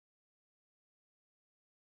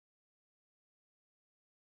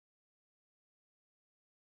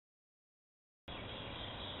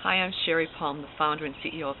Hi, I'm Sherrie, the founder and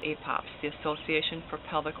CEO of APOPS, the Association for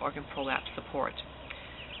Pelvic Organ Prolapse Support.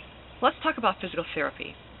 Let's talk about physical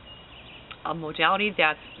therapy, a modality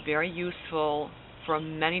that's very useful for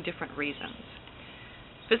many different reasons.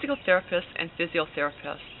 Physical therapists and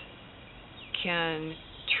physiotherapists can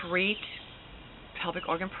treat pelvic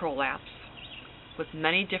organ prolapse with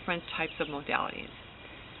many different types of modalities.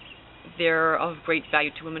 They're of great value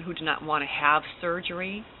to women who do not want to have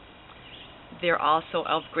surgery. They're also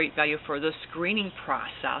of great value for the screening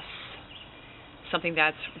process, something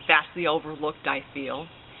that's vastly overlooked, I feel.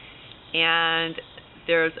 And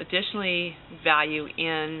there's additionally value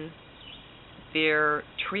in their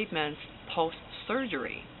treatments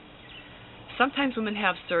post-surgery. Sometimes women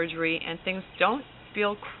have surgery and things don't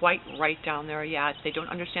feel quite right down there yet. They don't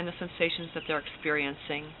understand the sensations that they're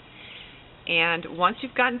experiencing. And once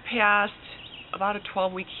you've gotten past about a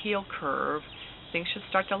 12-week heal curve, things should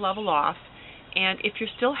start to level off. And if you're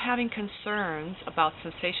still having concerns about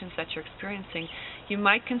sensations that you're experiencing, you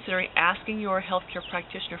might consider asking your healthcare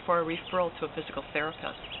practitioner for a referral to a physical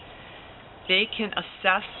therapist. They can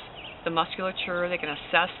assess the musculature, they can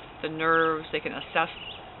assess the nerves, they can assess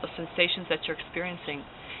the sensations that you're experiencing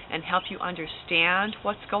and help you understand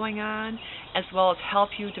what's going on, as well as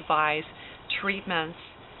help you devise treatments,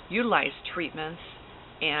 utilize treatments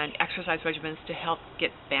and exercise regimens to help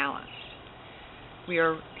get balanced. We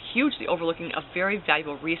are hugely overlooking a very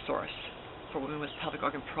valuable resource for women with pelvic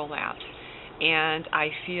organ prolapse, and I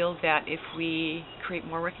feel that if we create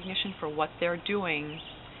more recognition for what they're doing,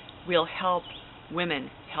 we'll help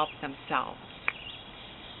women help themselves.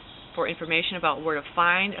 For information about where to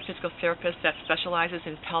find a physical therapist that specializes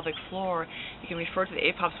in pelvic floor, you can refer to the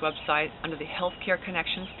APOPS website under the Healthcare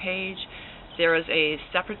Connections page. There is a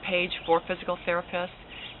separate page for physical therapists.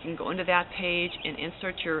 You can go into that page and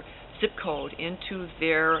insert your zip code into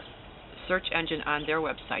their search engine on their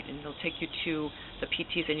website, and it'll take you to the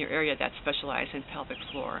PTs in your area that specialize in pelvic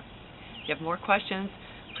floor. If you have more questions,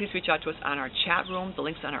 please reach out to us on our chat room. The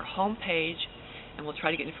link's on our home page, and we'll try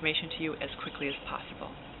to get information to you as quickly as possible.